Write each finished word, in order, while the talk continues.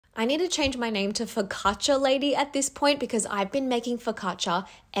I need to change my name to focaccia lady at this point because I've been making focaccia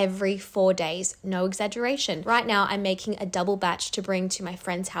every 4 days. No exaggeration. Right now, I'm making a double batch to bring to my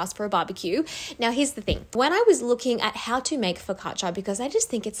friend's house for a barbecue. Now, here's the thing. When I was looking at how to make focaccia, because I just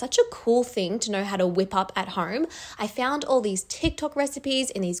think it's such a cool thing to know how to whip up at home, I found all these TikTok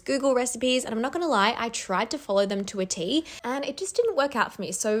recipes and these Google recipes, and I'm not gonna lie, I tried to follow them to a T, and it just didn't work out for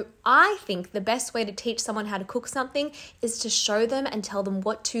me. So I think the best way to teach someone how to cook something is to show them and tell them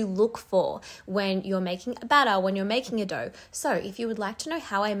what to look for when you're making a batter, when you're making a dough. So if you would like to know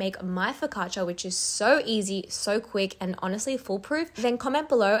how I make my focaccia, which is so easy, so quick, and honestly foolproof, then comment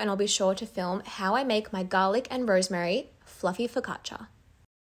below and I'll be sure to film how I make my garlic and rosemary fluffy focaccia.